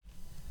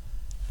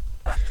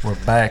We're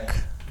back.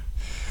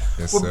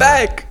 Yes, We're sir.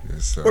 back.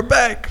 Yes, sir. We're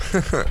back.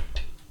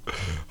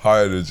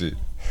 High energy.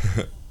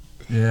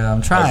 Yeah,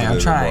 I'm trying. How's I'm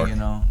it, trying. Mark? You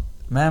know,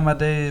 man, my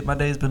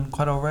day's been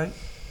quite alright.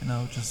 You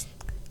know, just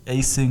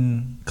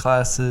acing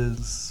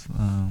classes,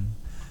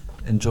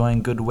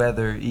 enjoying good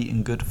weather,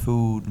 eating good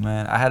food.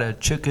 Man, I had a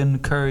chicken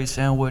curry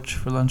sandwich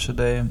for lunch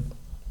today.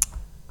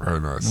 Very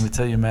Let nice. me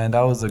tell you, man,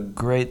 that was a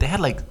great. They had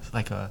like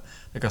a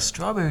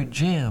strawberry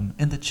jam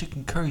in the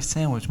chicken curry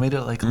sandwich, made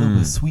it like a little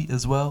bit sweet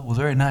as well. It was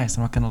very nice.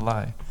 I'm not gonna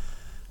lie.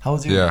 How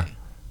was your Yeah. day?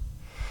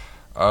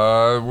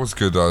 It was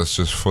good. I was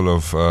just full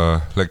of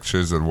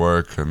lectures and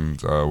work,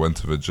 and went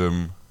to the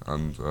gym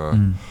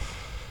and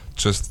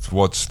just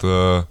watched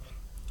the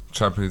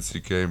Champions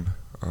League game.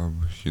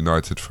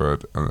 United for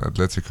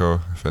Atletico.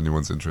 If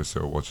anyone's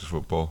interested or watches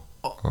football.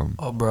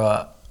 Oh,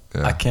 bro,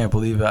 Yeah. I can't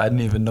believe it. I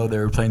didn't even know they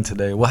were playing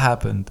today. What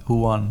happened? Who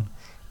won?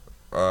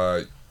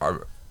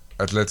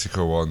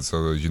 Atletico won,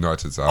 so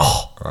United's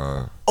out.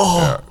 Oh.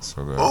 Yeah.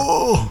 So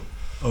Oh,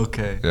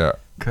 okay. yeah.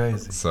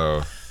 Crazy.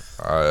 So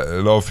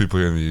a lot of people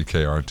here in the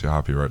UK aren't too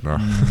happy right now.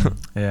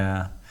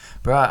 Yeah,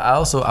 bro.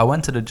 I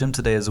went to the gym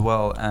today as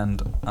well,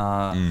 and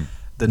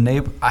the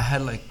neighbor. I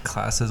had like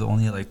classes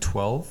only at like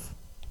 12.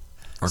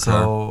 Okay.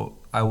 So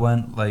I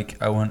went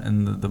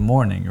in the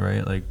morning,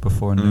 right, like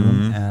before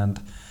noon, and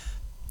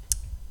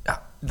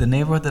the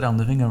neighborhood that I'm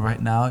living in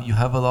right now, you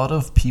have a lot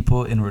of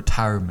people in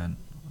retirement.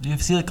 You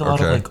see like a lot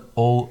of Okay. like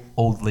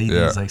old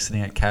ladies like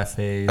sitting at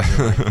cafes,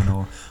 or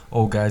like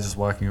old guys just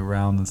walking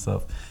around and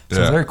stuff.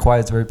 So it's very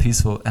quiet, it's very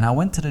peaceful. And I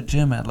went to the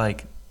gym at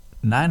like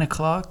 9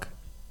 o'clock,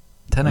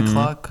 10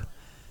 o'clock,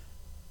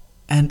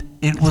 and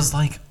it was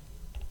like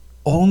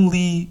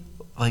only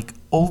like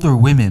older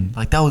women.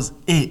 Like that was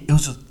it. It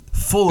was just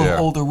full of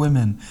older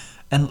women,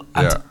 and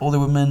older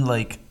women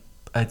like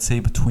I'd say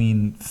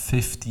between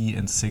 50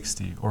 and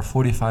 60 or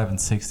 45 and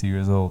 60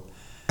 years old.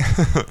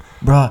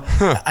 Bro,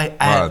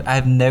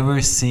 I've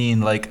never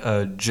seen like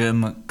a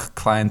gym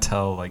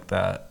clientele like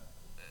that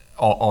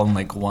all in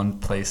like one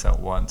place at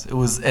once. It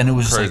was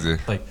just crazy.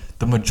 like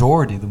the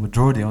majority.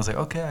 I was like,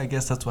 okay, I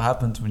guess that's what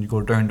happens when you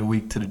go during the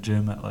week to the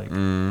gym at like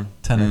 10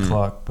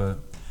 o'clock. But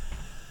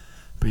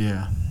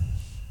yeah.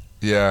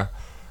 Yeah,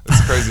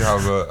 it's crazy how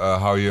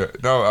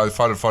I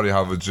find it funny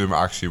how the gym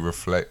actually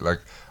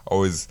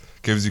always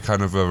gives you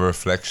kind of a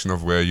reflection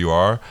of where you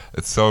are.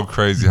 It's so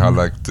crazy how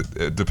like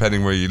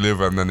depending where you live,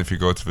 and then if you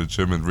go to the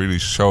gym, it really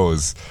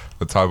shows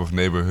the type of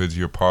neighborhood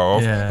you're part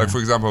of. Yeah. Like for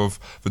example,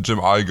 the gym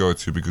I go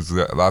to, because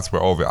that's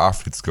where all the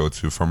athletes go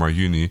to from our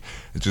uni.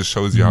 It just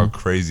shows you how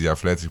crazy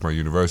athletic my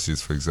university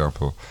is, for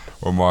example.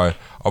 Or my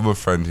other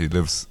friend, he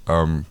lives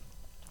in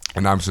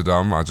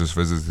Amsterdam. I just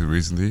visited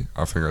recently.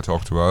 I think I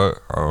talked about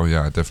it. Oh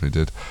yeah, I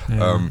definitely did.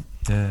 Yeah.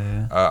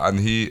 And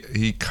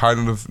he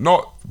kind of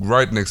not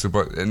right next to,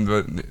 but in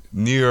the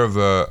near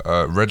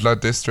the red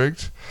light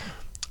district.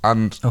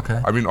 And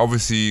Okay. I mean,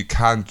 obviously you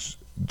can't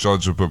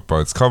judge a book by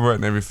its cover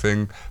and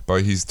everything,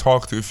 but he's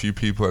talked to a few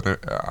people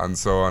and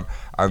so on.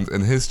 And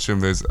in his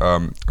gym, there's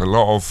a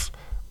lot of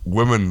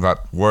women that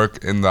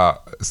work in that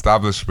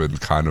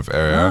establishment kind of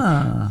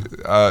area.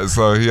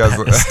 So he has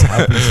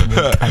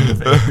Establishment kind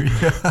of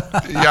area.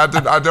 yeah,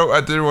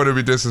 I didn't want to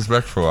be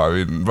disrespectful.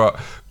 I mean, but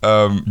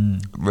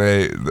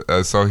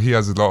so he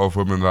has a lot of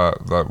women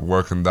that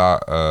work in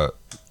that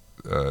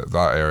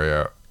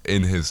area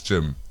in his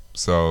gym.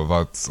 So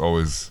that's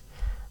always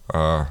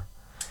I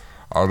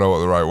don't know what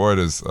the right word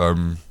is.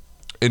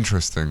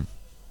 Interesting.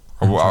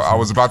 I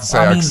was about to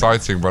say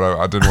exciting, but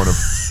I didn't want to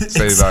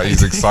say that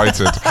he's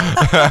excited.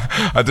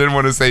 I didn't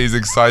want to say he's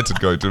excited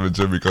going to the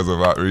gym because of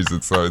that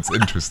reason. So it's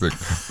interesting.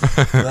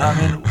 I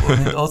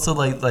mean, also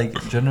like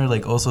generally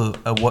like also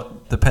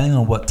depending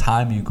on what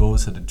time you go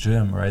to the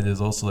gym, right?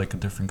 There's also like a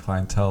different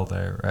clientele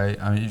there, right?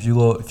 I mean, if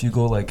you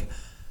go like,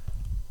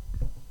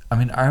 I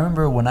mean, I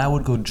remember when I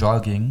would go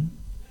jogging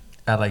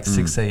at like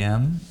 6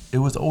 a.m. It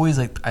was always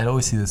like I'd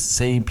always see the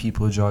same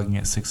people jogging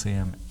at 6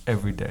 a.m.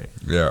 every day.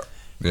 Yeah.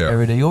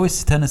 Every day. You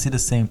always tend to see the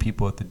same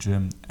people at the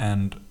gym,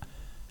 and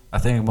I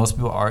think most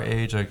people our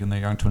age, like in their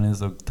young 20s,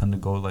 they'll tend to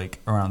go like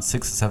around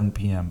 6 to 7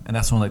 p.m. and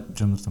that's when like the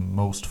gym is the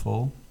most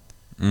full.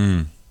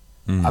 But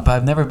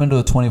I've never been to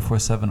a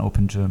 24/7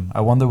 open gym.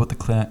 I wonder what the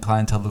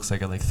clientele looks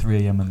like at like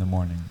 3 a.m. in the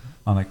morning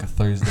on like a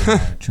Thursday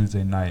night,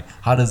 Tuesday night.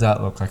 How does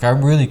that look like?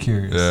 I'm really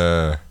curious.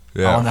 Yeah,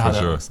 I wonder how for that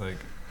sure. looks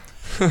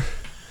like.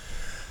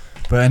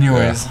 But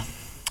anyways,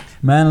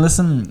 man,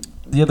 listen.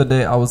 The other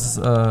day I was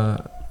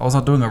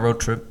not doing a road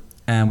trip.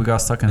 And we got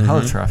stuck in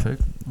hella traffic.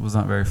 It was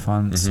not very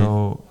fun.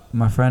 So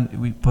my friend,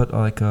 we put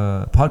like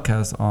a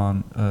podcast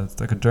on. It's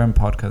like a German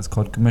podcast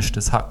called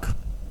Gemischtes Hack.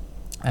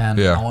 And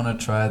I want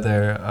to try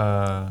their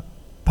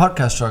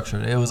podcast structure.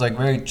 It was like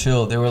very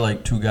chill. They were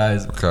like two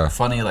guys,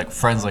 funny, like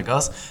friends like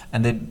us.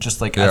 And they just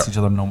like ask each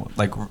other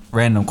like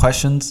random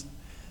questions.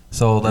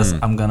 So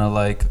I'm going to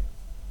like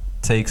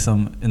take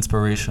some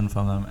inspiration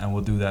from them, and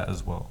we'll do that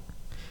as well.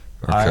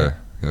 Okay. Right?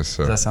 Yes,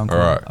 sir. Does that sound cool?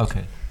 All right.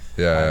 Okay.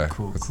 Yeah.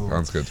 Cool.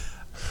 Sounds good.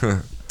 Do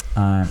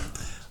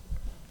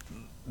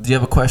you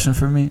have a question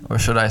for me, or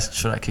should I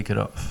kick it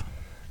off?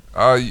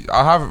 I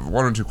have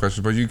one or two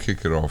questions, but you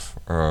kick it off.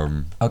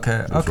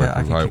 Okay, I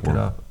can kick it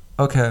off.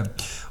 Okay,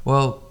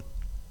 well,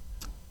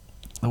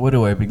 where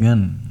do I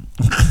begin?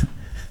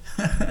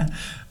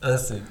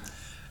 Let's see.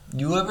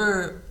 You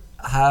ever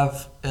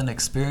have an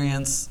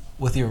experience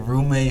with your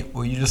roommate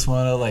where you just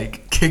want to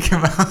like kick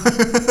him out?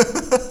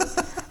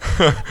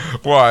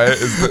 Why?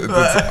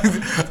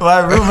 My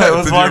roommate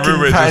was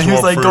walking by. He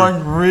was like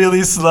going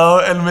really slow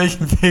and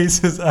making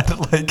faces. I had to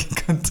like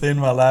contain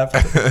my laughter.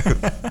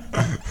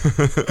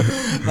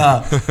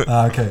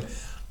 Okay.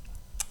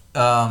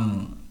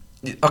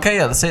 Okay,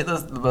 yeah. Let's say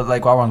this, but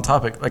like while we're on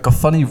topic, like a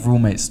funny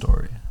roommate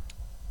story.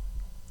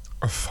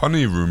 A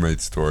funny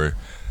roommate story.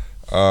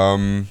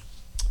 Well,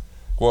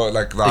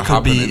 like that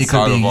happened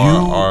inside of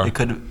our. It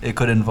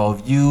could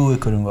involve you. It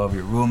could involve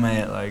your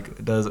roommate. Like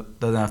it doesn't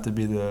have to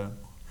be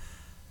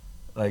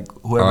like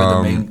whoever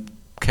the main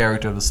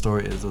character of the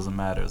story is. Doesn't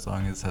matter as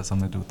long as it has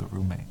something to do with the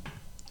roommate.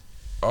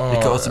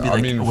 It could also be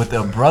like with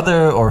a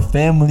brother or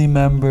family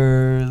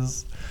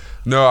members.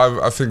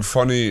 No, I think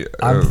funny.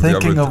 I'm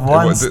thinking of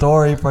one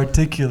story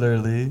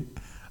particularly.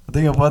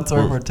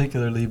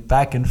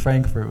 Back in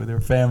Frankfurt with your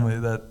family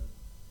that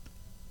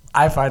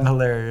I find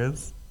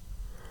hilarious.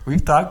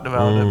 We've talked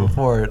about it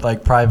before,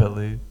 like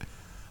privately.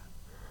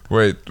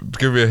 Wait,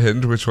 give me a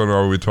hint. Which one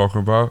are we talking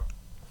about?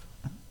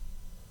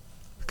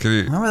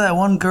 Remember that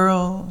one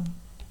girl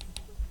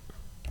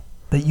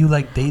that you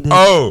like dated?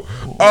 Oh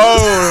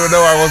no,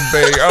 I wasn't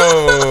dating.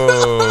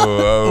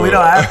 Oh. We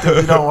don't have to.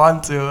 We don't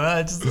want to.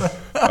 I just. But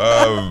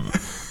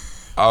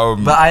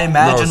I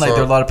imagine there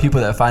are a lot of people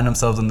that find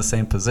themselves in the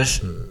same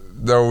position.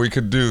 No, we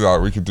could do that.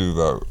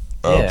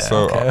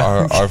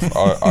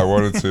 I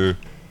wanted to.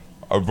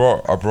 I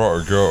brought a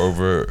girl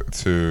over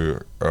to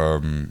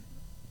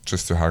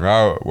just to hang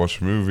out, watch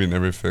a movie and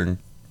everything.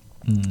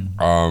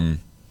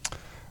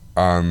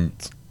 And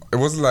it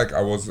wasn't like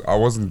I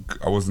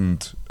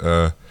wasn't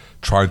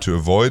trying to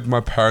avoid my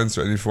parents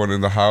or anyone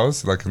in the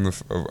house, like in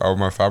of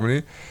my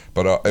family,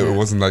 but it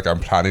wasn't like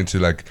I'm planning to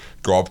like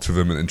go up to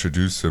them and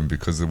introduce them,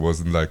 because it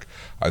wasn't like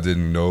I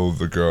didn't know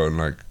the girl and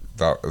like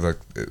that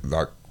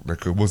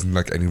it wasn't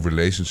like any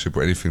relationship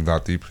or anything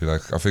that deeply.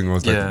 Like I think it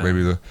was like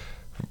maybe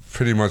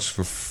pretty much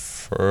the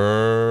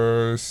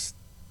first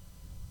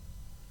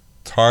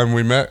time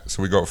we met,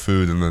 so we got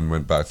food and then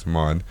went back to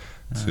mine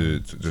to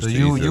just. So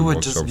you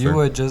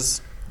were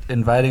just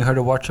inviting her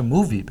to watch a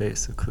movie,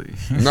 basically.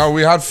 No,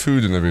 we had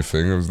food and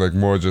everything. It was like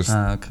more just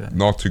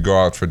not to go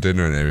out for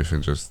dinner and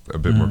everything, just a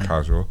bit more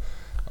casual.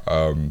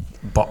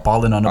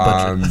 Balling on a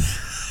budget.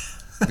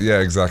 Yeah,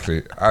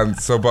 exactly. And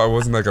so, but it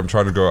wasn't like I'm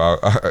trying to go out,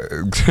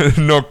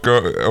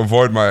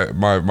 avoid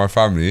my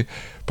family.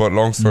 But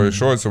long story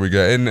short, so we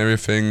get in,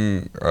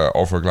 everything,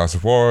 offer a glass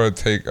of water, we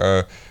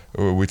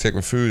take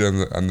the food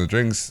and the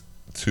drinks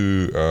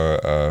to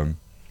the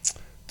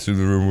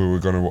room where we're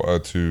gonna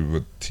to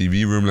the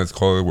TV room, let's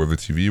call it, where the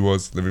TV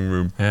was, living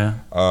room. Yeah.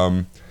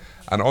 And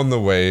on the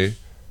way,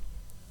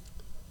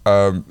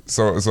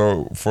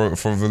 so for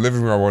the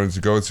living room I wanted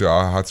to go to,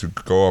 I had to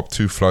go up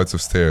 2 flights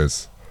of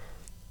stairs.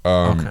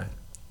 Okay.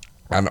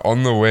 And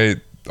on the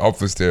way up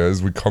the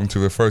stairs, we come to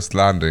the first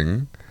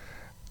landing,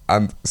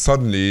 and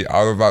suddenly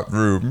out of that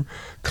room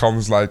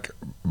comes like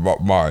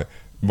my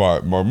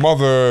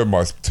mother,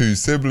 my 2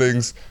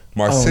 siblings,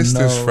 my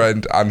sister's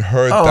friend, and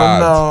her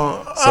dad.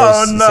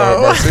 So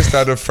my sister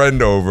had a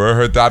friend over.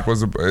 Her dad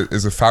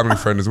is a family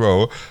friend as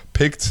well.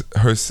 Picked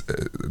her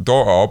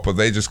daughter up, but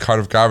they just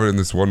kind of gathered in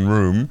this one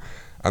room.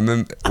 And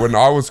then when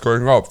I was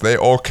going up, they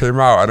all came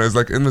out, and it was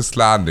like in this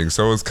landing,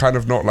 so it was kind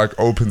of not like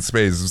open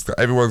space.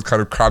 Everyone's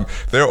kind of crammed.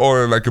 They're all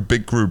in like a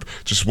big group,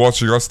 just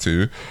watching us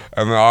two,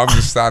 and then I'm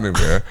just standing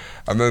there.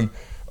 And then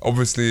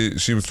obviously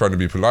she was trying to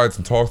be polite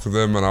and talk to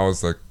them, and I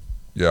was like,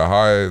 "Yeah,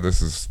 hi,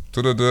 this is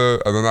da-da-da."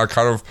 And then I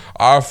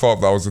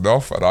thought that was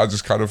enough, and I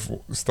just kind of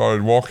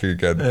started walking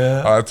again.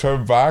 Yeah. And I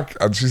turned back,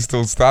 and she's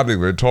still standing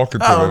there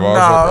talking to them.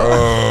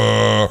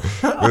 I was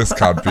like, "Oh, this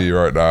can't be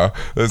right now.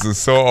 This is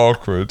so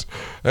awkward."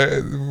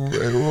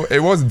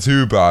 It wasn't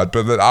too bad,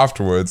 but then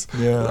afterwards,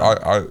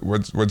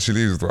 when she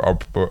leaves,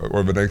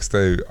 or the next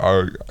day,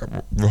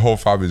 the whole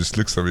family just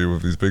looks at me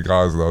with these big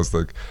eyes, and I was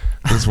like,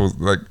 "This was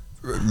like."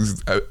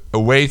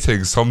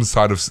 Awaiting some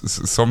sort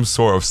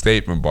of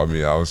statement by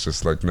me. I was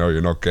just like, no, you're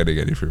not getting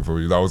anything from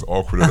me. That was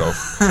awkward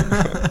enough.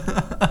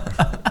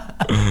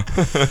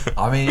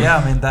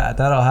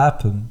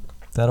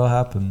 that'll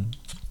happen.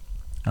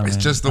 It's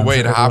just the way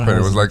it happened.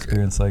 It was like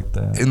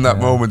that. In that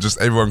moment, just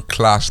everyone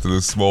clashed in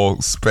a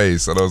small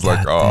space, and I was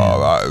like,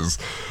 that is.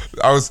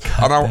 I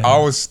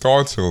was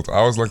startled.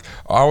 I was like,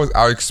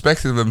 I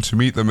expected them to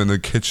meet them in the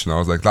kitchen. I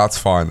was like, that's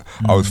fine.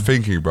 I was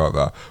thinking about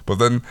that, but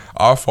then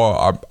I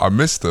thought I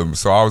missed them,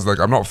 so I was like,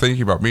 I'm not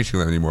thinking about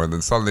meeting them anymore. And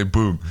then suddenly,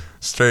 boom,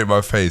 straight in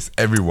my face,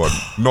 everyone.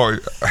 Not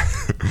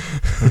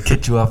it'll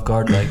catch you off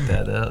guard like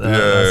that.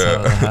 That's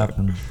how it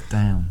happened.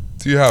 Damn.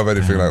 Do you have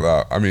anything like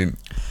that? I mean,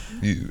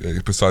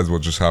 besides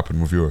what just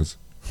happened with yours.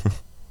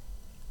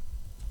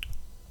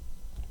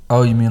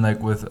 Oh, you mean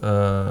like with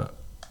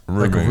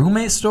like a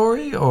roommate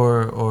story,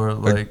 or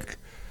like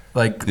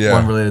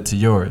one related to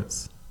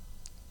yours?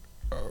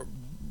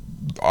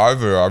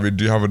 either. I mean,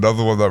 do you have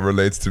another one that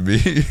relates to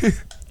me?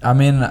 I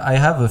mean, I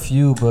have a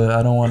few, but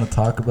I don't want to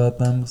talk about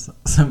them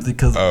simply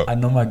because I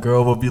know my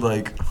girl will be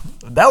like,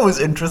 "That was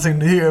interesting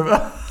to hear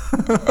about."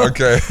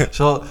 Okay.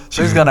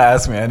 She's gonna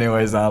ask me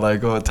anyways now,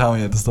 like, "Oh, tell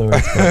me the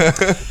story."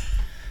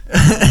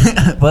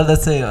 But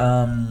let's say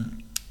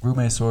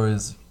roommate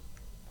stories.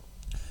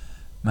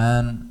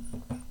 Man,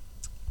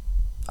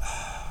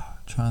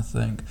 trying to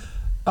think.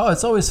 Oh,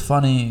 it's always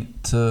funny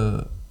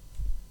to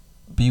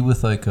be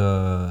with like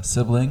a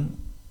sibling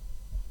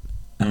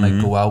and like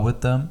go out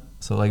with them.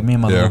 So like me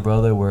and my little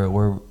brother,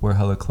 we're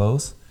hella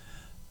close,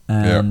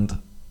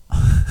 and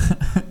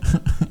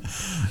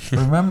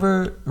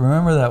remember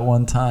that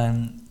one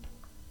time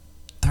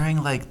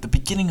during like the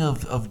beginning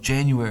of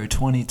January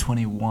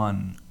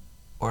 2021,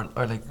 or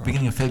like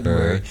beginning of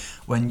February,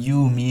 when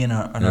you, me, and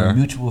our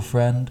mutual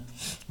friend,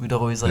 we'd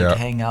always like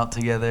hang out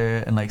together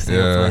and like stay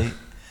up late.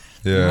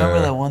 Yeah. Remember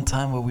that one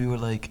time where we were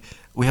like,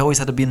 we always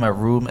had to be in my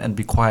room and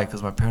be quiet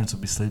because my parents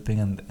would be sleeping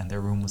and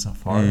their room wasn't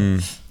far.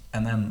 And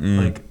then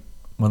like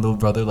my little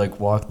brother like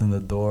walked in the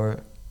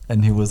door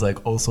and he was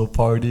like also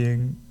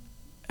partying,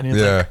 and he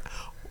was like,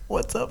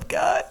 "What's up,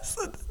 guys?"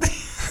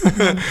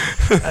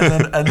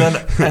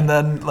 and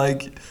then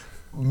like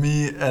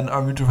me and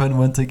our mutual friend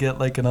went to get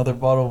like another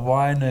bottle of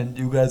wine, and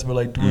you guys were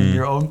like doing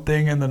your own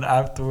thing, and then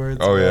afterwards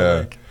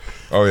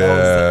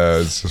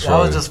it's just that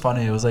was just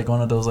funny. It was like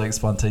one of those like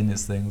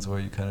spontaneous things where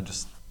you kind of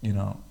just, you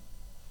know,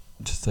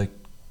 just like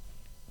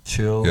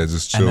chill. Yeah,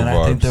 just chill. And then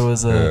vibes. I think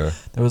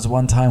there was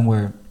one time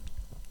where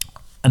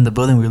in the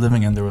building we were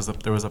living in there was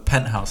a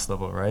penthouse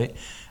level, right?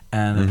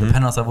 And the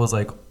penthouse level was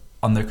like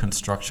under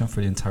construction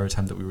for the entire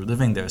time that we were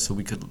living there, so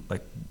we could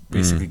like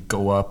basically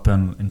go up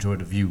and enjoy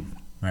the view,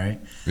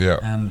 right?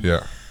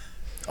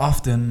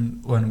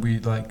 Often when we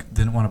like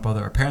didn't want to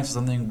bother our parents or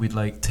something, we'd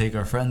like take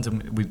our friends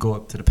and we'd go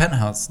up to the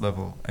penthouse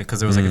level because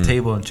there was like a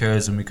table and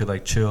chairs, and we could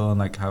like chill and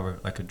like have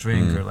like a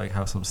drink or like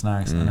have some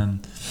snacks. And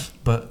then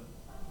but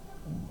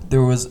it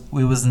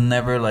was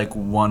never like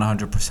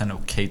 100%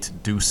 okay to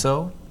do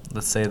so,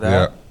 let's say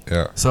that.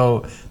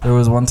 So there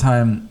was one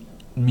time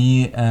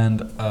me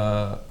and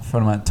a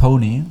friend of mine,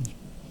 Tony,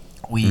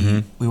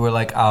 we were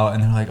like out,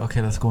 and they're like,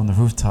 "Okay, let's go on the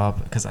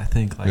rooftop," because I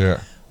think like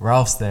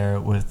Ralph's there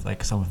with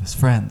like some of his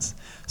friends.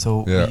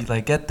 So we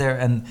like get there,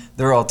 and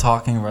they're all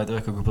talking, right? They're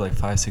like a group of like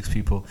 5-6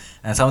 people,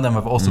 and some of them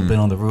have also been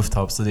on the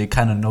rooftop, so they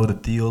kind of know the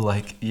deal.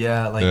 Like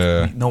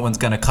no one's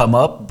gonna come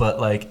up, but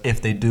like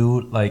if they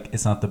do, like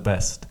it's not the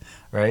best,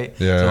 right?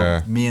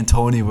 So me and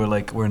Tony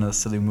we're in a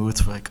silly mood.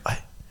 So we're like,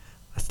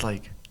 let's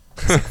like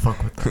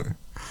fuck with them.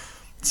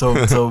 So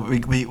we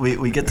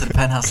get to the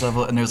penthouse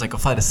level, and there's like a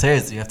flight of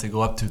stairs that you have to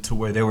go up to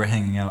where they were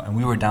hanging out, and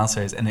we were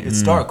downstairs, and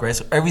it's dark, right?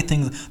 So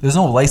there's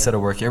no lights that are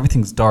working,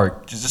 everything's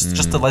dark,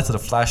 just the lights of the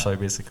flashlight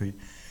basically.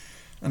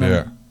 And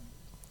then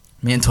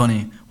me and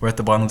Tony were at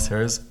the bottom of the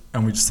stairs,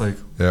 and we just like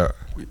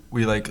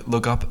we like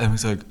look up, and we're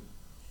like,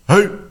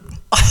 "Hey!"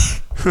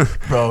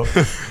 Bro,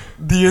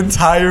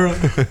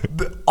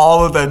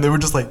 all of them, they were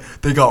just like,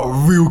 they got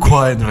real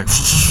quiet, and they're like,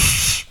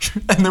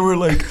 and they were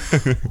like,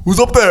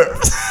 "Who's up there?"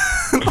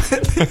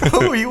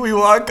 we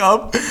walk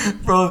up,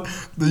 bro.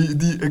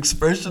 The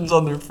expressions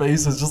on their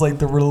faces, just like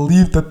the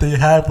relief that they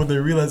had when they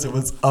realized it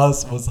was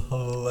us, was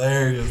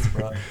hilarious,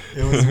 bro.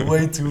 It was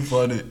way too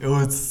funny. It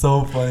was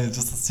so funny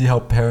just to see how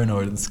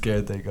paranoid and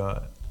scared they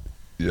got.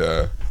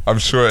 Yeah, I'm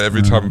sure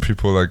every time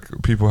people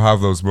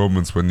have those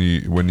moments when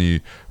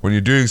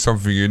you're doing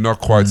something you're not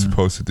quite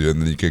supposed to do,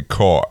 and then you get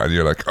caught, and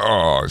you're like,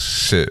 "Oh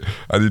shit,"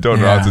 and you don't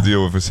know how to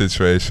deal with a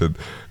situation.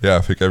 Yeah,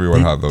 I think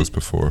everyone had those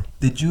before.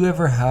 Did you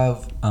ever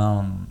have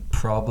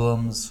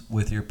problems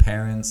with your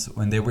parents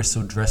when they were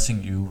still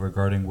dressing you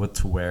regarding what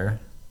to wear?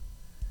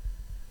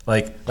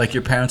 Like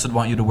your parents would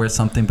want you to wear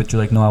something, but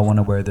you're like, "No, I want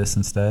to wear this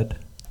instead."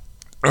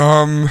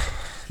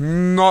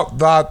 Not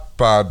that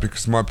bad,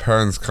 because my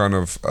parents kind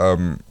of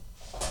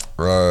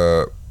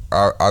at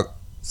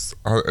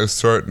a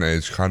certain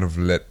age kind of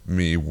let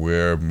me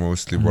wear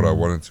mostly what I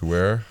wanted to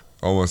wear,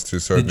 almost to a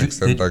certain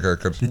extent. Like I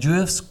could. Did you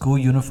have school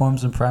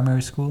uniforms in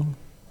primary school?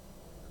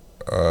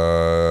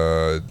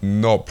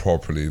 Not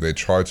properly. They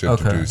tried to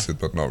introduce it,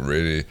 but not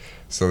really.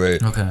 So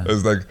it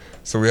was like,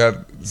 so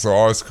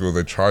our school,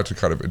 they tried to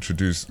kind of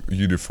introduce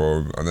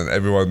uniform, and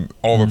then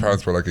all the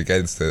parents were like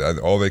against it, and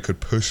all they could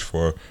push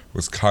for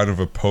was kind of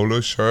a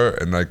polo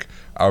shirt and like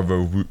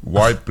either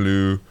white,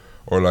 blue,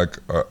 or like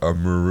a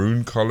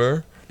maroon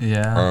color.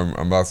 Yeah.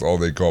 And that's all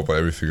they got, but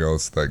everything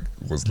else like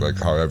was like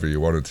however you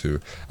wanted to,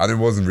 and it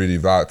wasn't really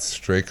that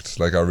strict.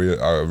 Like I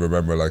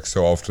remember like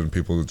so often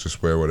people would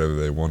just wear whatever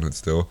they wanted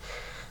still,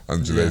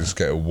 and they just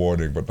get a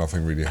warning, but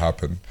nothing really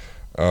happened.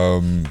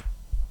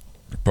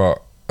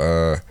 But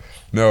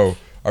no,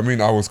 I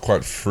mean I was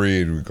quite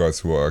free in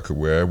regards to what I could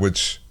wear,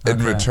 which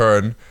in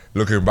return,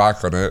 looking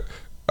back on it,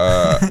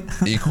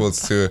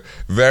 equals to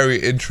very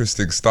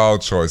interesting style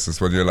choices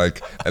when you're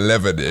like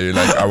 11 and you're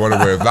like, I want to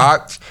wear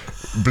that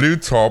blue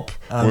top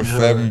with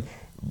them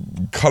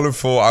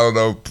colorful, I don't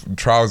know,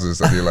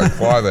 trousers, and you're like,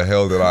 why the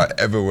hell did I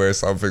ever wear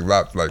something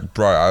that like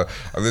bright?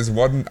 And there's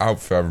one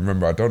outfit I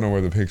remember, I don't know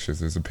where the picture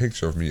is. There's a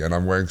picture of me and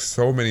I'm wearing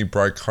so many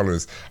bright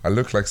colors. I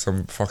look like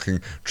some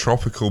fucking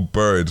tropical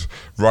bird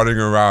running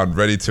around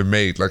ready to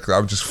mate. Like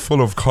I'm just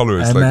full of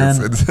colors. Hey like man,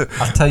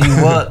 I'll tell you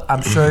what,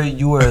 I'm sure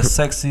you were a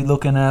sexy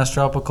looking ass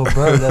tropical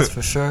bird. That's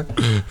for sure.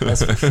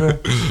 That's for sure.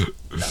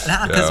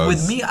 Because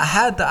with me, I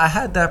had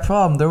that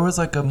problem. There was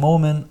like a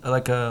moment,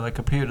 like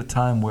a period of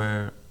time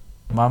where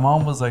my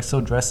mom was like still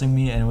dressing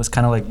me, and it was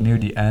kind of like near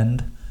the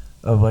end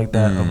of like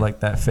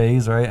that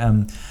phase, right?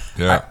 And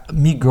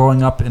me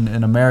growing up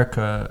in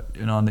America,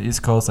 you know, on the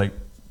East Coast, like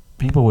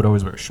people would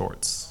always wear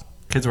shorts.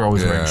 Kids were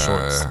always wearing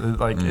shorts.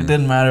 Like it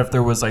didn't matter if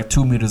there was like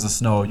 2 meters of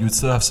snow, you'd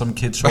still have some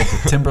kids show up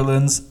with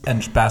Timberlands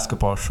and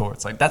basketball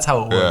shorts. Like that's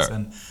how it was.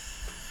 And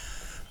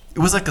it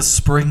was like a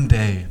spring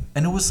day,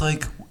 and it was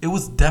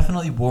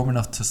definitely warm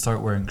enough to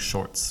start wearing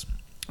shorts.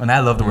 And I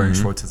loved wearing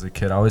shorts as a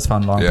kid. I always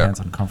found long pants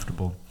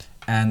uncomfortable.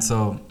 And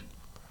so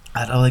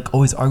I'd like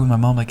always argue with my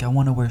mom, like, I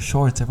want to wear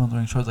shorts. Everyone's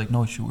wearing shorts. Like,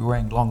 no, we're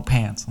wearing long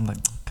pants. I'm like,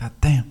 God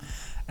damn.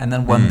 And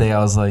then one day I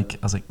was like, you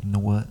know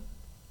what?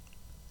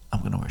 I'm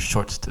going to wear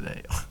shorts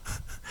today.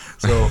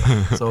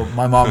 So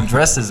my mom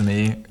dresses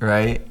me,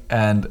 right?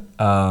 And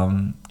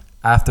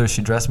after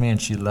she dressed me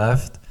and she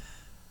left,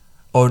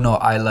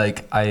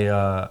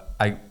 I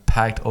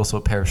packed also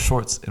a pair of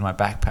shorts in my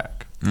backpack.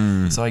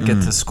 So I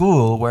get to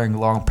school wearing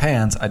long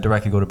pants. I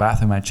directly go to the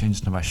bathroom. I change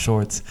into my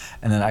shorts,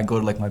 and then I go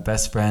to like my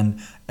best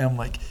friend, and I'm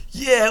like,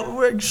 "Yeah, we're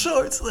wearing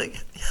shorts." Like,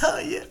 hell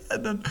yeah!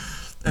 And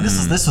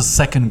this was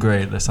second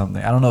grade or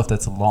something. I don't know if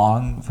that's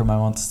long for my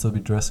mom to still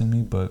be dressing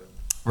me, but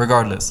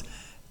regardless,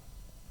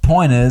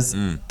 point is,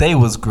 day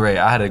was great.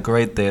 I had a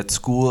great day at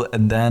school,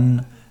 and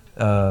then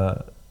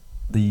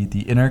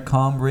the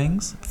intercom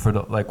rings for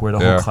the like where the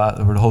whole class,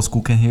 where the whole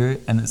school can hear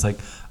it, and it's like.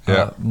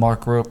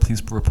 Mark Royal,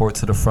 please report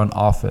to the front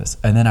office.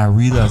 And then I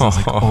realized, I was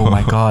like, oh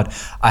my God,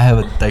 I have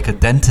a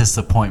dentist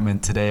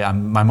appointment today.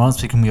 My mom's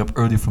picking me up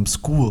early from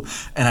school.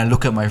 And I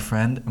look at my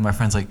friend, and my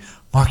friend's like,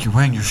 Mark, you're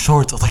wearing your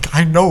shorts. I was like,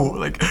 I know.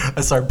 Like, I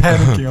start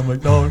panicking. I'm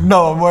like, no,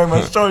 I'm wearing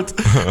my shorts.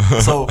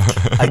 So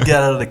I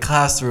get out of the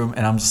classroom,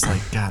 and I'm just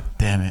like, God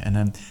damn it.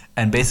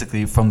 And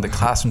basically from the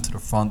classroom to the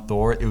front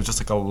door, it was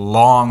just like a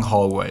long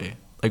hallway,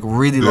 like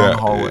really long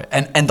hallway.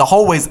 And the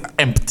hallway's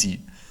empty.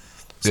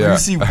 So you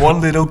see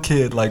one little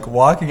kid like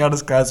walking out of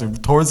his classroom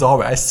towards the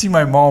hallway. I see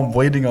my mom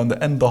waiting on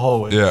the end of the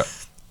hallway. Yeah.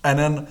 And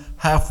then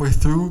halfway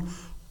through,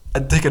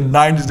 I take a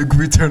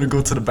 90-degree turn and go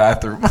to the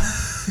bathroom.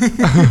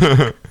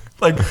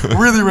 Like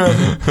really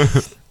random.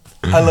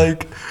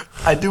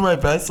 I do my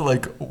best to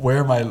like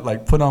wear my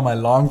put on my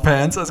long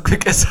pants as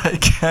quick as I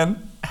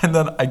can, and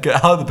then I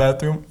get out of the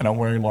bathroom and I'm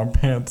wearing long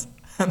pants.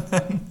 And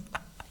then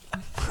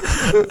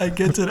I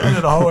get to the end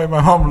of the hallway.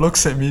 My mom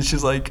looks at me.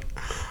 She's like,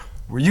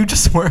 were you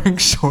just wearing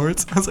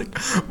shorts? I was like,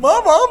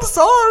 Mom, I'm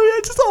sorry.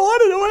 I just don't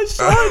wanted to wear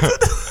shorts.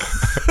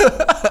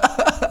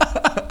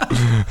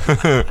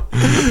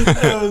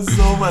 It was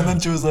so fun. And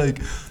then she was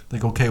like,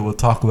 okay, we'll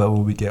talk about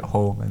when we get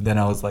home. And then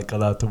I was like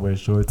allowed to wear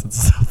shorts and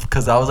stuff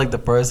because that was like the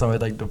first time I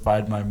like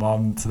defied my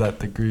mom to that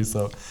degree.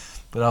 So,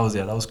 but that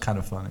was kind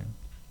of funny.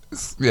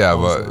 Yeah,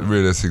 but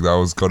realistically, that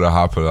was gonna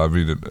happen. I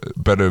mean,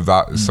 better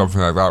that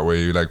something like that where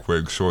you like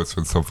wearing shorts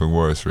than something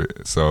worse.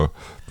 So.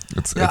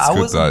 It's I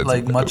wasn't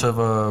like much of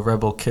a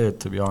rebel kid,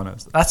 to be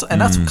honest. That's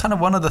kind of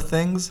one of the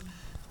things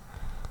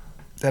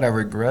that I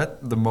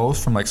regret the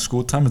most from like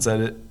school time is that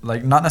it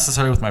like not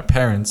necessarily with my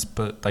parents,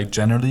 but like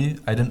generally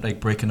I didn't like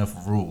break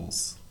enough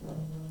rules.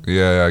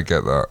 Yeah, I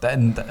get that.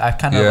 And I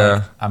kind of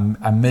like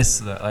I miss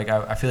that. Like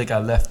I feel like I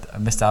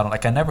missed out on.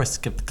 Like I never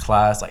skipped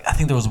class. Like I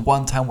think there was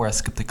one time where I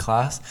skipped a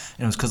class,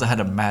 and it was because I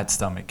had a mad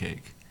stomach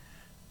ache,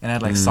 and I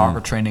had like soccer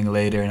training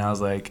later, and I was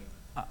like,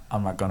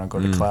 I'm not gonna go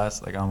to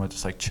class. Like I'm gonna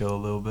just like chill a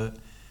little bit.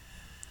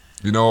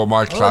 You know what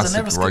my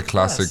classic,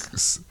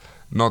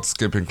 not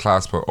skipping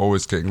class, but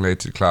always getting late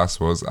to class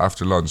was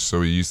after lunch.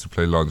 So we used to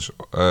play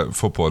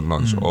football and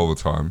lunch all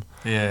the time.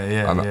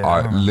 Yeah. And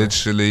I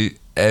literally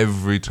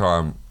every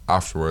time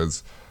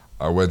afterwards,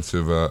 I went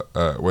to the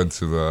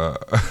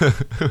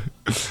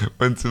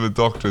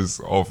doctor's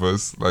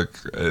office, like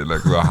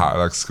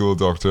school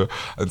doctor,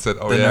 and said,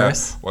 "Oh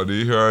nurse? What do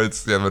you hear?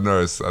 It's the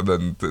nurse," and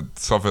then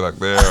something like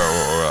there,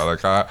 or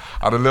like I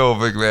had a little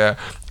thing there,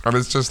 and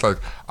it's just like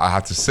I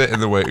had to sit in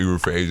the waiting room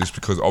for ages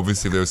because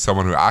obviously there was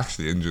someone who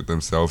actually injured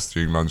themselves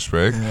during lunch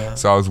break,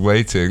 so I was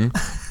waiting,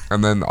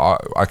 and then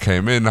I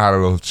came in, had a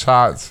little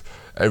chat.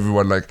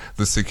 Everyone, like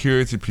the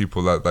security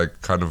people that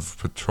like kind of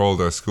patrolled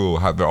our school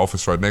had their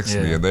office right next to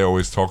me, and they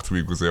always talked to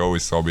me because they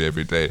always saw me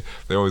every day.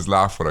 They always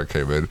laughed when I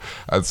came in,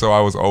 and so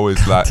I was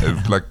always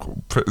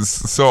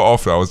so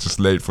often I was just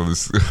late from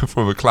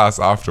the class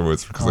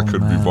afterwards because I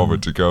couldn't be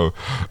bothered to go.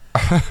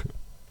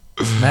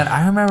 Man,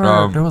 I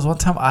remember there was one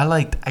time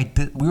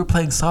we were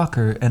playing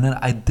soccer, and then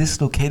I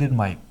dislocated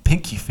my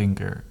pinky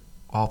finger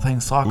while playing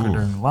soccer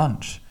during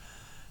lunch,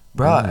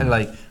 bro. And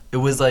like it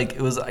was like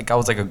I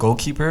was like a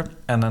goalkeeper,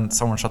 and then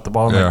someone shot the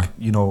ball. And Yeah. like,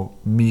 you know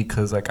me,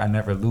 because like I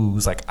never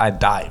lose. Like I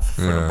dive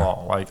for the Yeah.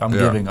 ball. Like I'm Yeah.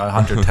 giving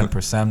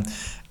 110%,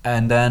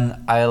 and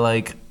then I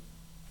like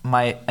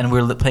and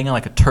we're playing on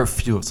like a turf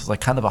field, so it's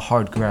like kind of a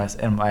hard grass,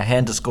 and my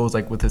hand just goes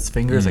like with his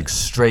fingers like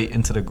straight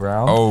into the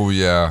ground. Oh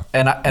yeah.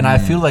 And I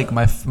feel like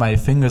my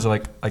fingers are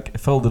like it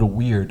felt a little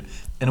weird,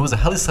 and it was a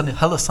hella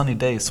sunny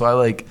day, so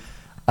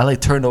I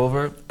turned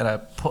over and I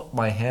put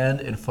my hand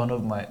in front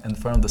of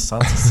the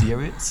sun to see it,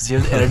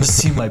 and I just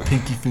see my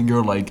pinky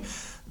finger like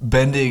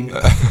bending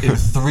in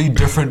 3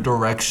 different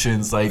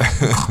directions, like,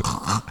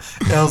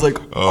 and I was like,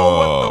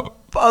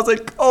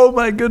 oh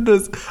my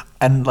goodness,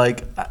 and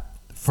like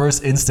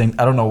first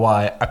instinct, I don't know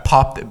why, I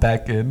popped it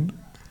back in.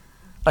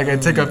 Like I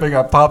take my finger,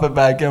 I pop it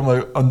back in,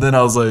 like, and then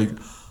I was like,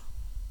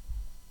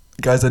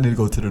 guys, I need to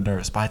go to the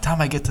nurse. By the time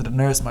I get to the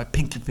nurse, my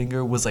pinky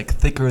finger was like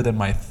thicker than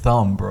my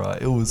thumb, bro.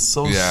 It was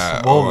so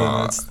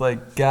swollen. It's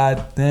like,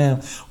 god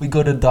damn. We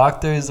go to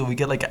doctors and we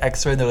get like an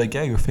X-ray, and they're like,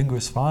 yeah, your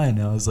finger's fine.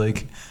 And I was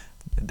like,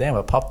 damn,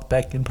 I popped it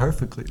back in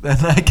perfectly. Then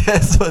I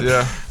guess. But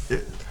yeah.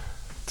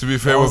 To be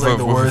fair, with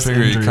a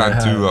finger, you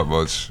can't do that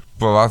much.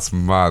 But that's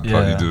mad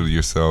that you do it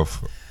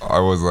yourself. I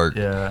was like,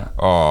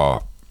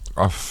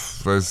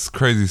 there's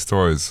crazy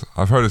stories.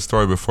 I've heard a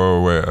story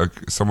before where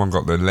someone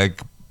got their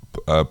leg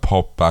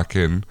popped back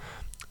in,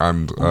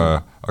 and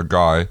a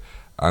guy,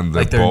 and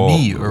like their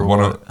knee or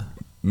what?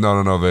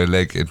 No, their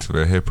leg into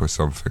their hip or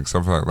something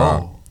like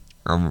that.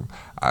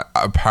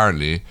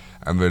 Apparently,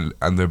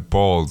 and their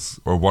balls,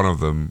 or one of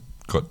them,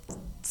 got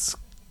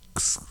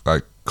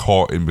like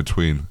caught in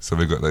between, so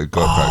they got like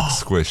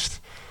squished.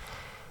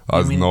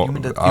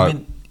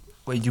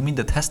 You mean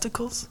the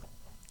testicles?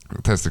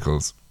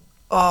 Testicles.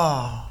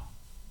 Oh,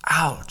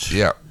 ouch.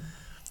 Yeah,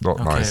 not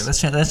nice.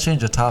 Let's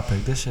change the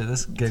topic. This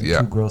is getting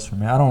too gross for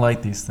me. I don't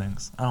like these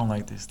things.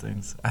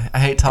 I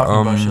hate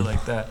talking about shit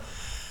like that.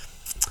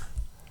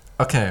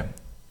 Okay,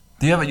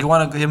 you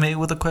want to hit me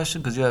with a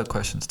question, because you have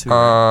questions too?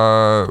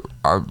 Right?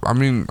 I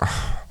mean,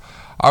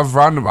 I've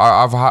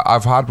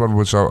had one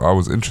which I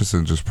was interested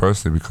in just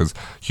personally, because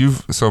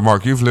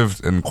Mark, you've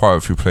lived in quite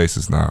a few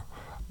places now.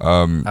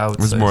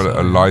 It's more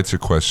a lighter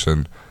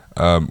question.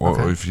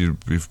 Or if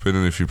you've been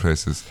in a few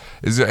places,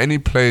 is there any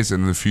place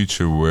in the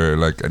future where,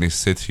 like, any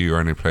city or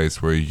any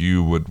place where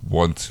you would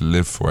want to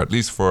live for, at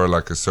least for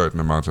like a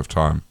certain amount of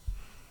time?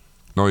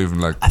 Not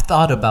even like... I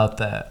thought about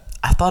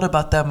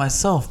that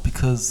myself,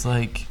 because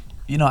like,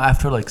 you know,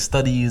 after like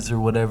studies or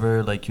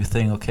whatever, like you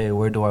think, okay,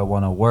 where do I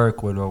want to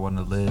work, where do I want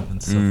to live,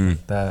 and stuff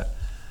like that.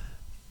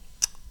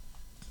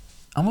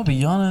 I'm gonna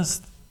be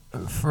honest,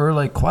 for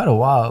like quite a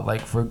while,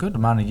 like for a good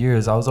amount of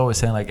years, I was always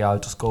saying like, I'll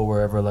just go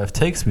wherever life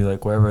takes me,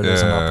 like wherever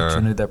there's an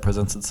opportunity that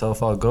presents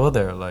itself, I'll go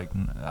there. Like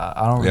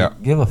I don't really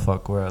give a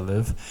fuck where I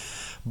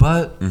live.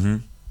 But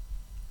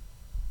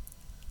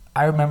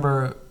I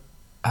remember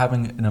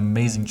having an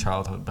amazing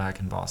childhood back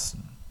in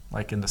Boston,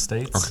 like in the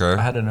States. I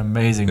had an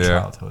amazing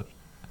childhood.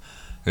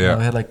 You know,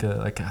 I had like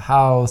a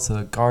house,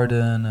 a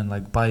garden, and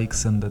like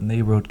bikes and the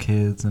neighborhood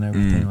kids and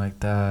everything like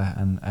that.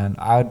 And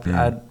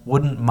I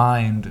wouldn't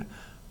mind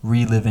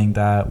reliving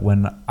that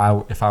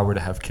if I were to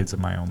have kids of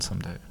my own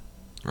someday.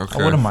 Okay,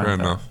 I wouldn't mind fair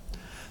that. enough.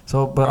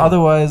 So, but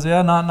otherwise,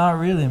 not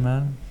really,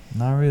 man.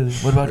 Not really.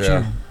 What about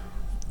you?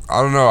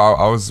 I don't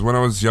know. When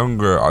I was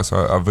younger,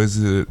 I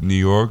visited New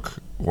York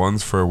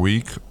once for a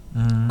week,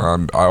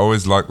 and I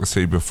always liked the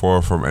city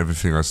before from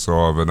everything I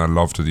saw, and I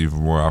loved it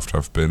even more after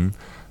I've been.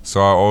 So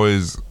I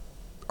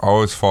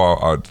always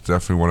thought I'd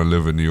definitely want to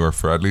live in New York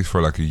for at least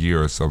for like a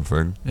year or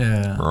something.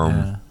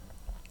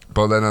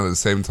 But then at the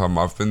same time,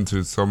 I've been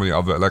to so many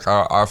other... Like,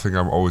 I think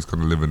I'm always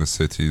going to live in a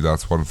city.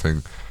 That's one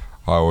thing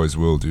I always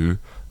will do.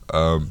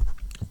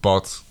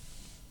 But,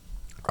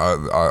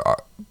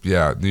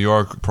 New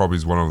York probably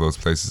is one of those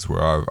places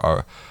where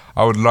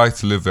I would like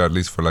to live there at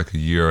least for like a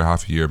year,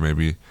 half a year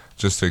maybe,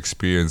 just to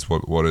experience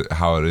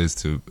how it is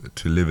to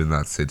live in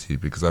that city,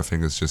 because I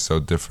think it's just so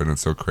different and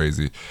so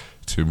crazy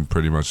to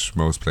pretty much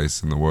most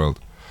places in the world.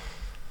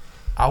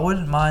 I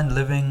wouldn't mind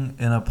living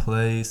in a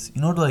place,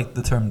 you know, like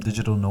the term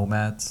digital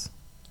nomads.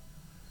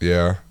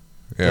 Yeah.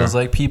 Those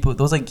like people,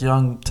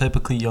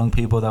 typically young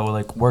people that will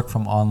like work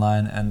from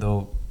online, and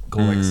they'll go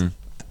like,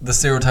 the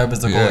stereotype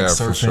is they'll go like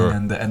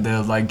surfing, and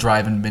they're like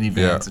driving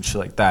minivans and shit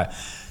like that.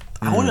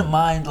 I wouldn't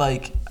mind,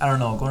 like, I don't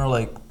know, going to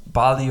like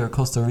Bali or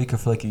Costa Rica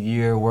for like a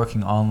year,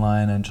 working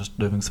online and just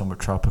living somewhere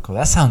tropical.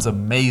 That sounds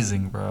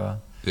amazing,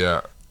 bro.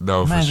 Yeah.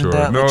 No, imagine for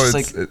sure. That, no, like,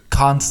 just like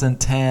constant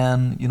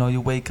tan. You know,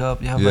 you wake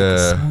up, you have like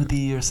a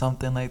smoothie or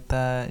something like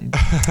that. You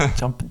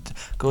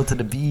go to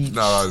the beach.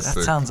 No,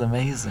 that sounds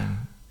amazing.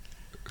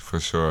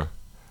 For sure,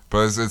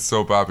 but it's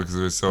so bad because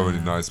there's so many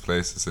nice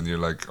places, and you're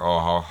like,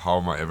 oh, how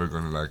am I ever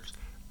gonna like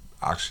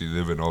actually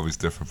live in all these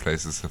different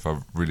places if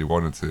I really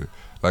wanted to?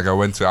 Like, I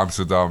went to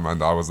Amsterdam,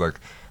 and I was like,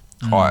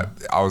 I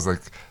was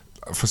like,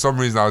 for some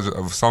reason,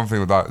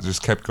 something that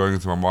just kept going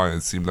into my mind.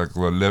 It seemed like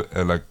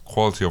the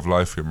quality of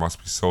life here must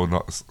be so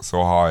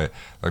high.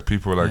 Like,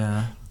 people were like,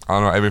 I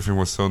don't know, everything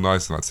was so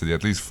nice in that city.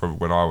 At least from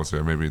when I was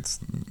there, maybe it's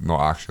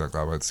not actually like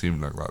that, but it seemed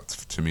like that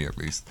to me at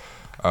least.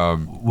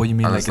 What you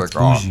mean, like it's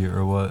bougie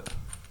or what?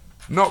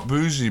 Not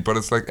bougie, but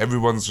it's like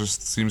everyone's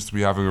just seems to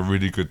be having a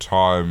really good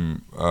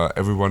time.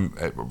 Everyone,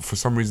 for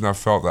some reason, I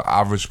felt the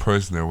average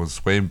person there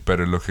was way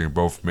better looking,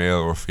 both male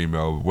or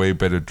female, way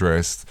better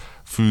dressed.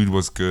 Food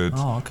was good.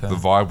 Oh, okay. The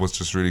vibe was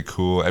just really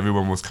cool.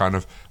 Everyone was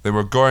they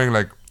were going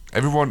like,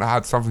 everyone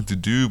had something to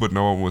do, but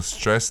no one was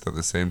stressed at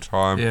the same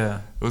time.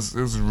 Yeah. It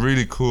was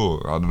really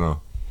cool. I don't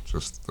know.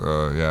 Just,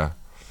 yeah.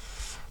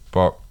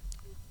 But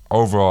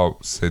overall,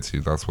 city,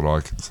 that's what I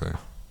can say.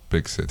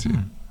 Big city.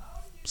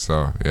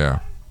 So,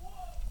 yeah.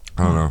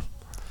 I don't know.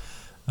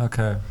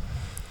 Okay.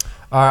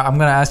 All right, I'm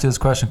gonna ask you this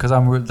question because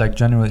I'm like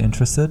genuinely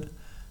interested,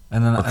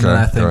 and then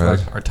I think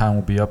like our time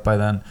will be up by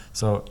then.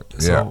 So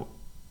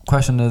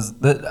question is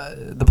the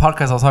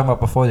podcast I was talking about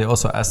before. They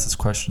also asked this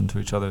question to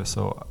each other.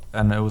 So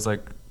and it was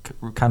like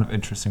kind of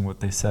interesting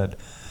what they said.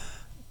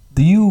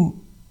 Do you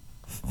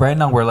right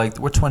now we're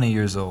 20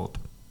 years old,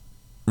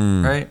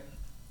 right?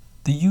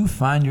 Do you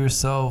find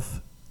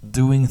yourself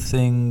doing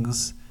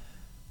things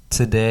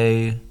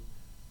today?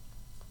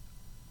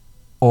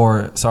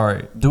 Or,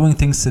 doing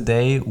things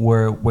today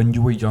where when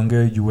you were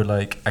younger, you were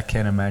like, I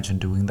can't imagine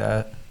doing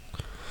that?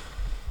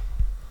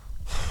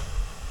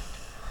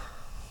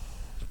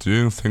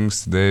 Doing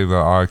things today that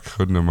I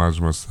couldn't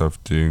imagine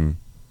myself doing,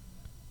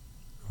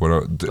 doing when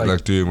I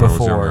was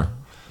younger.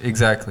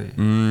 Exactly.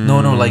 No,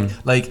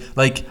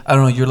 like I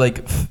don't know. You're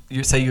like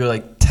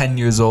 10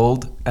 years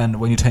old, and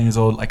when you're 10 years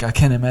old, like I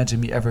can't imagine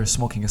me ever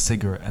smoking a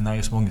cigarette, and now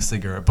you're smoking a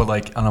cigarette, but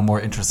like on a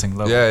more interesting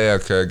level. Yeah,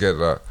 okay, I get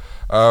that.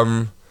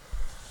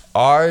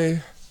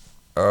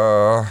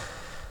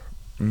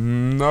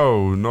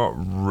 No, not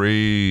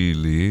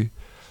really.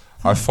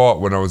 I thought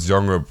when I was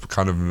younger,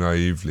 kind of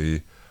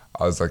naively,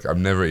 I was like,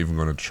 I'm never even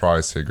going to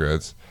try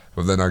cigarettes.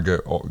 But then I got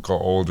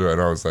older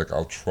and I was like,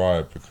 I'll try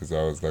it because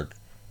I was like,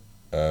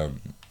 I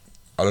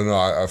don't know,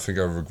 I think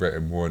I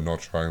regretted more not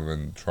trying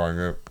than trying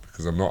it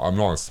because I'm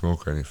not a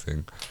smoker or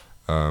anything,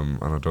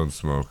 and I don't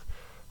smoke,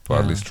 but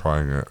at least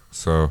trying it.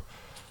 So,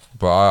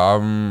 but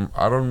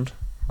I don't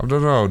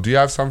know. Do you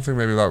have something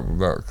maybe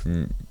that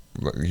can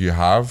you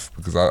have?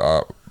 Because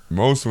I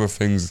most of the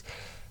things,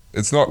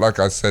 it's not like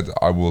I said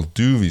I will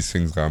do these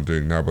things that I'm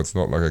doing now, but it's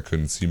not like I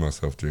couldn't see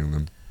myself doing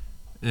them.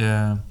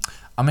 Yeah,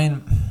 I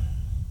mean,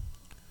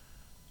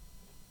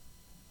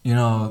 you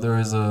know,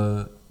 there's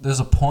a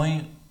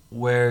point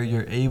where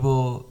you're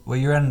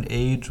at an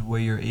age where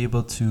you're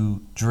able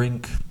to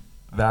drink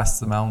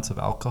vast amounts of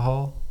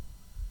alcohol,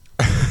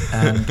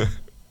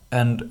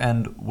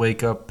 and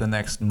wake up the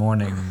next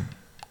morning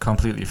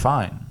completely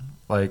fine.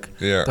 Like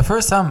the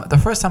first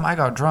time I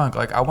got drunk,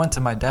 like I went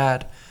to my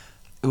dad.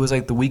 It was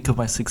like the week of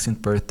my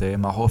 16th birthday,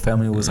 and my whole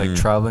family was like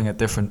traveling at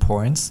different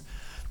points.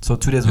 So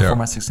 2 days before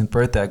my 16th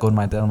birthday, I go to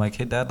my dad. I'm like,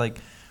 hey dad, like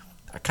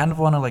I kind of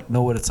want to like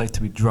know what it's like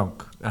to be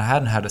drunk. And I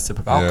hadn't had a sip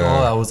of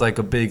alcohol. I was like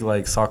a big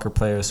like soccer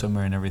player,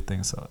 swimmer, and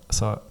everything. So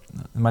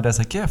my dad's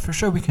like, yeah, for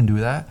sure we can do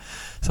that.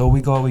 So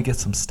we get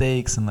some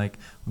steaks and like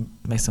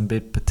make some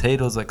baked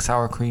potatoes, like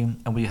sour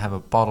cream, and we have a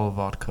bottle of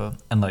vodka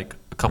and like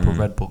a couple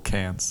Red Bull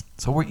cans.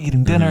 So we're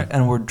eating dinner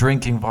and we're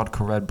drinking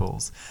vodka Red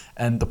Bulls.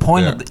 And the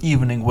point of the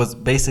evening was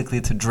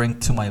basically to drink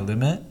to my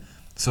limit,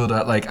 so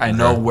that like I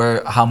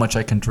know how much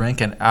I can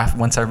drink. And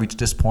once I reach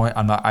this point,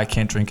 I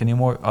can't drink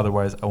anymore.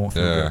 Otherwise, I won't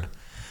feel good.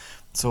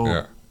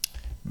 So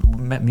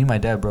me and my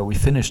dad, bro, we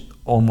finished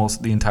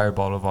almost the entire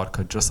bottle of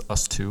vodka, just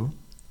us two.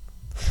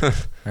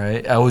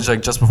 Right? I was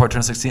like just before I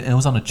turned 16, and it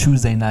was on a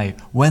Tuesday night.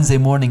 Wednesday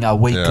morning, I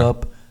wake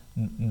up,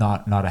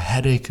 not a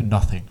headache,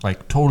 nothing,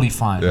 like totally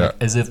fine, like,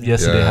 as if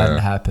yesterday hadn't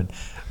happened.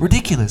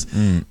 Ridiculous.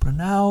 But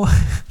now,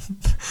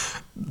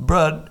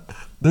 bruh,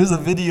 there's a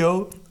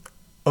video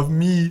of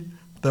me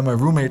that my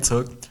roommate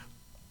took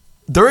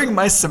during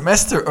my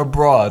semester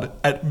abroad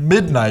at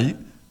midnight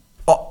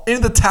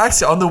in the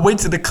taxi on the way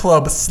to the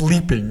club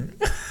sleeping.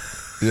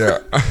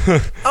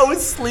 I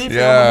was sleeping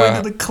on the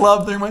way to the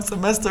club during my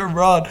semester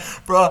abroad.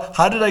 Bro,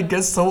 how did I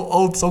get so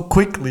old so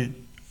quickly?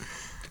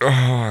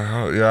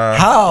 Oh, yeah.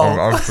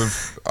 How? I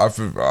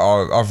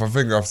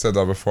think I've said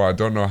that before. I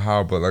don't know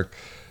how, but like,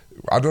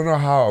 I don't know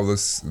how the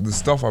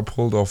stuff I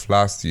pulled off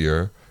last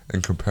year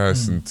in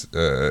comparison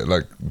to,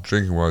 like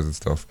drinking wise and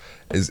stuff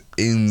is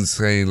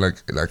insane. Like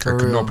I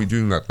could not be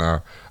doing that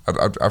now.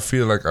 I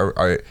feel like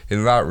I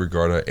in that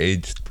regard I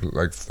aged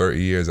like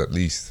 30 years at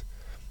least.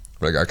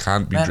 Like I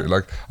can't be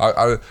like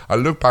I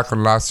look back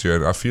on last year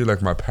and I feel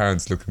like my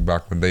parents looking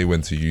back when they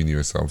went to uni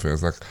or something.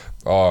 It's like,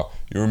 oh,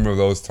 you remember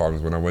those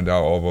times when I went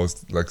out all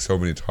those like so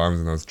many times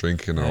and I was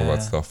drinking and all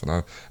that stuff,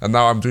 and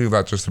now I'm doing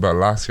that just about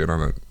last year and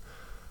I'm like,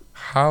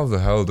 how the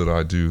hell did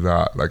I do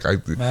that? Like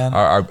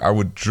I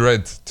would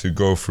dread to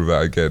go through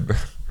that again.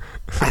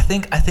 I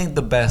think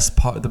the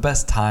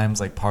best times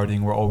like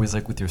partying were always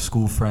like with your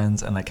school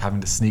friends and like having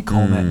to sneak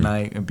home at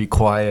night and be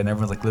quiet and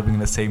everyone's like living in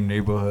the same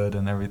neighborhood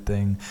and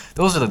everything.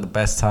 Those are like the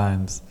best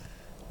times.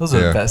 Those are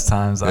the best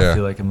times I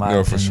feel like in my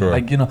opinion. For sure.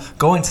 Like, you know,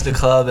 going to the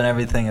club and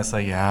everything, it's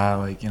like,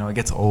 like, you know, it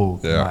gets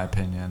old in my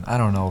opinion. I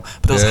don't know.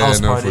 But those house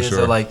parties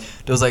are like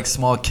those like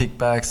small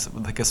kickbacks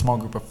with like a small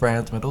group of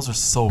friends, man, those are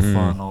so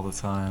fun all the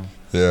time.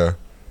 Yeah.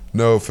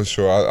 No, for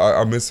sure.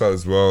 I miss that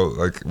as well.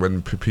 Like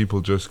when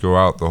people just go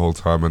out the whole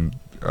time and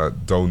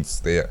don't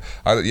stay.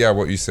 Yeah,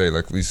 what you say.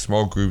 Like these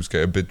small groups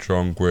get a bit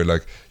drunk, where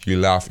like you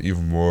laugh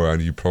even more, and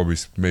you probably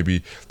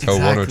maybe tell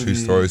one or two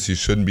stories you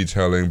shouldn't be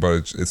telling,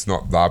 but it's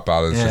not that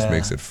bad. It just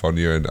makes it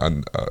funnier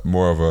and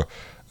more of a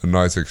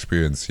nice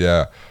experience.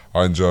 Yeah,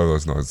 I enjoy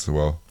those nights as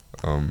well.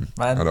 Man,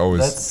 and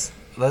always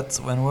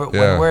let's when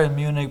we're in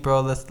Munich,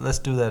 bro. Let's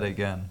do that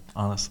again.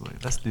 Honestly,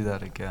 let's do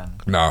that again.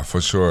 Nah, for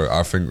sure.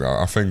 I think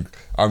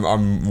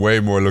I'm way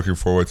more looking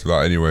forward to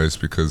that, anyways,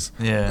 because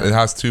it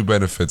has two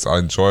benefits. I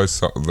enjoy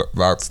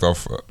that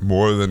stuff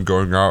more than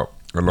going out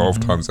a lot of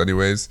times,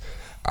 anyways,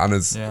 and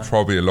it's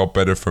probably a lot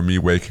better for me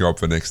waking up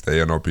the next day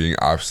and not being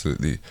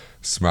absolutely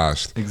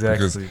smashed.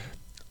 Exactly.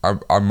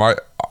 Because I might,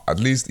 at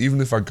least,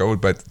 even if I go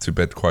to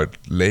bed quite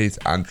late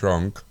and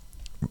drunk,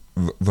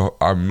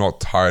 I'm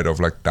not tired of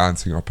like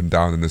dancing up and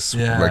down in this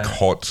like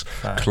hot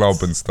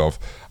club and stuff.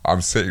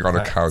 I'm sitting on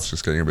a couch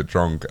just getting a bit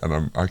drunk,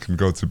 and I can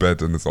go to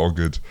bed and it's all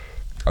good.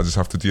 I just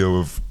have to deal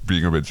with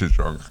being a bit too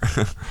drunk.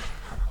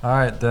 All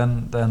right,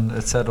 then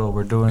it's settled.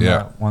 We're doing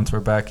that once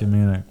we're back in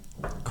Munich.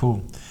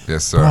 Cool.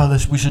 Yes, sir. Bro,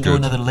 we should do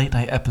another late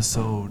night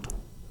episode.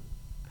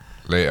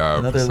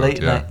 Another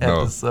late night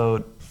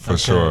episode. For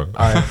sure.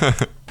 All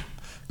right.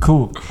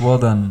 Cool. Well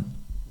then,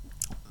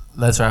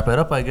 let's wrap it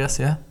up, I guess.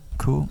 Yeah.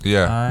 Cool.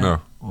 Yeah. All right.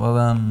 No.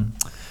 Well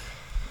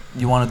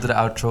you want to do the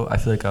outro? I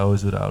feel like I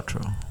always do the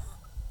outro.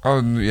 Oh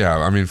yeah,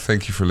 I mean,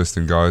 thank you for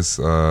listening, guys.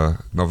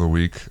 Another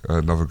week,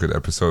 another good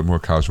episode, more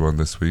casual one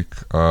this week.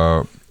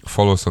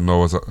 Follow us on Know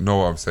What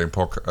I'm Saying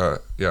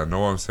podcast. Know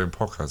What I'm Saying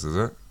podcast, is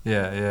it?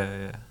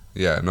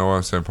 Yeah. Know What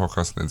I'm Saying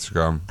podcast on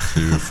Instagram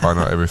to find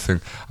out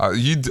everything.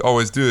 You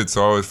always do it,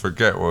 so I always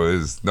forget what it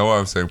is. Know What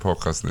I'm Saying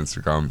podcast on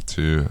Instagram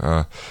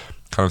to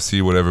kind of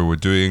see whatever we're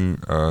doing,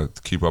 to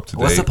keep up to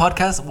date. What's the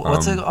podcast?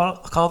 What's it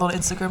called on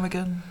Instagram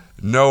again?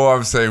 Know What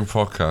I'm Saying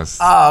podcast.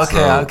 Oh,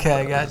 okay,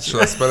 I got you.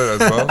 Should I spell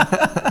it as well?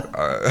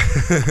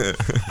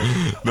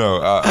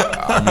 No,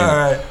 I mean, all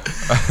right.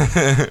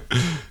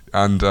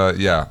 and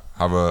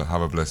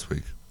have a blessed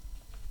week.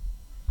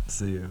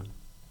 See you.